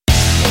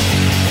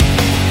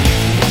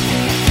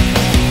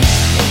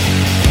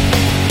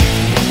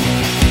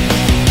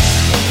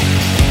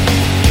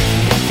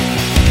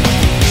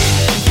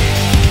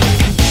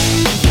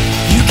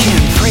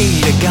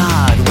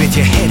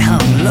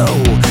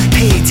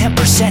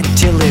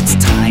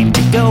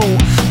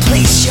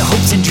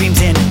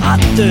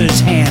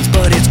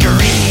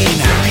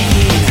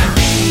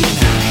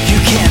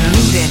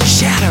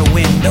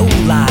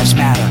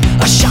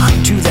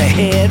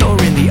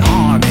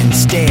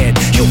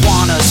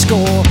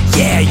score?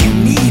 Yeah, you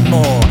need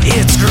more.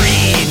 It's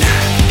green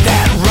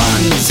that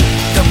runs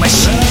the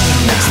machine.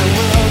 Makes the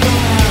world go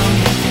round.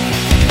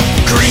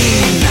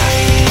 Green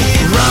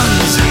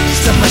runs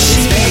the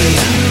machine.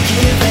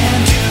 Give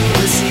and to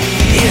receive.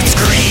 It's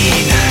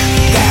green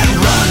that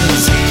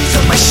runs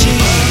the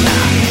machine.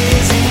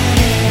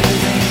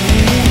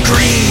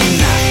 Green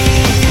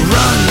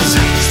runs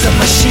the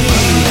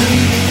machine.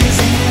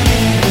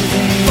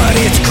 But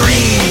it's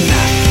green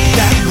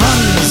that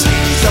runs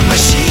the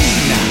machine.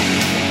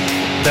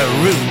 The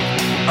root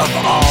of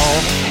all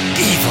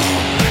evil.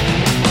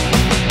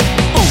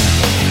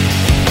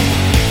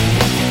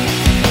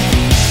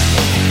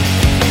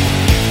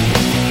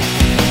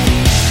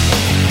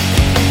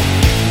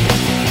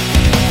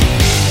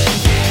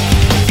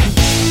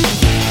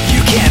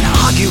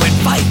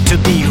 To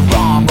be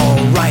wrong or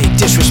right,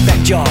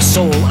 disrespect your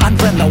soul,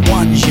 unfriend the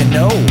ones you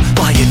know,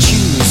 while you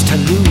choose to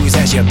lose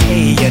as you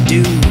pay your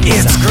dues.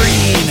 It's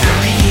green.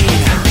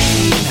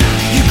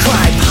 You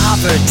cry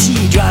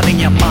poverty driving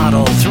your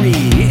Model 3.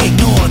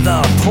 Ignore the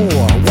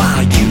poor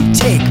while you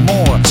take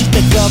more. Cheat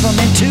the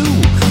government too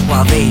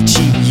while they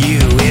cheat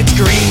you. It's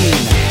green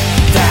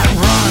that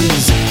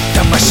runs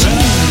the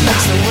machine.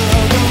 Makes the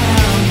world go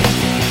round.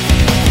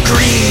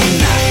 Green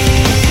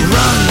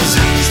runs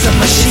the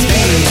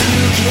machine.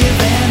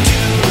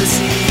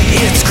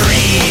 It's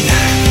green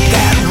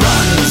that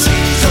runs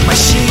the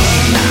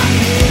machine.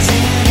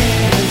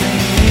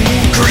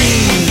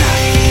 Green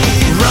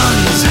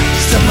runs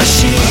the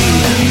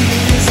machine.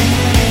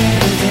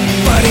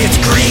 But it's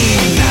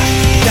green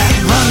that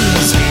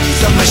runs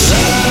the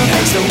machine.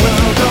 Makes the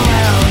world go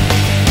round.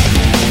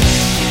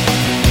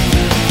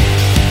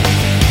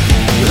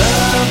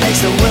 Love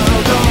makes the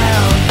world go round.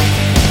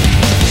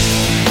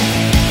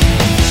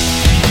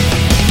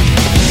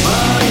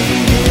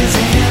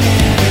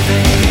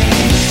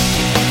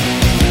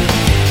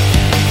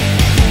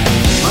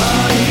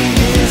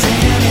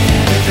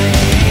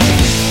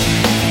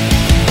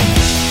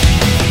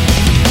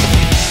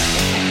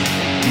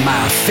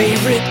 My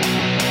favorite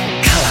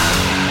color.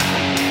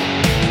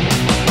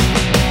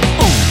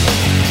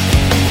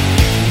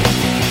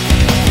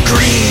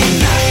 Green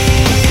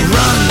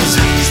runs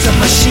the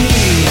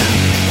machine.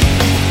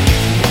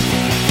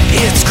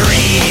 It's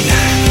green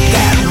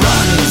that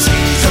runs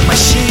the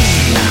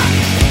machine.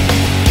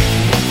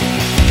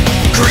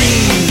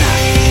 Green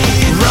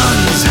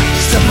runs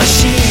the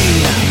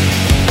machine.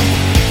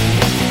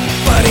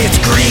 But it's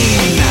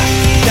green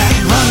that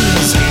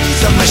runs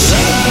the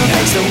machine.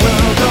 Makes the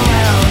world go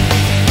round.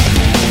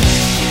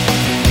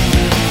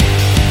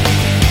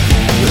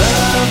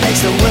 Love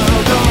makes the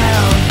world go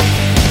round.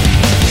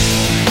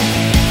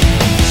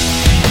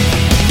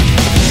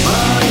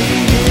 Money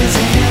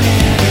isn't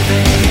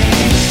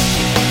everything.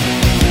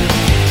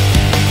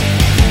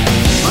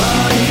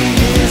 Money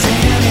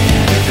isn't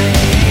everything.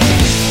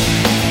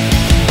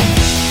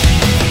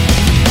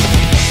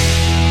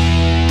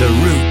 The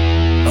root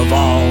of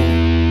all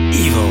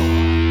evil.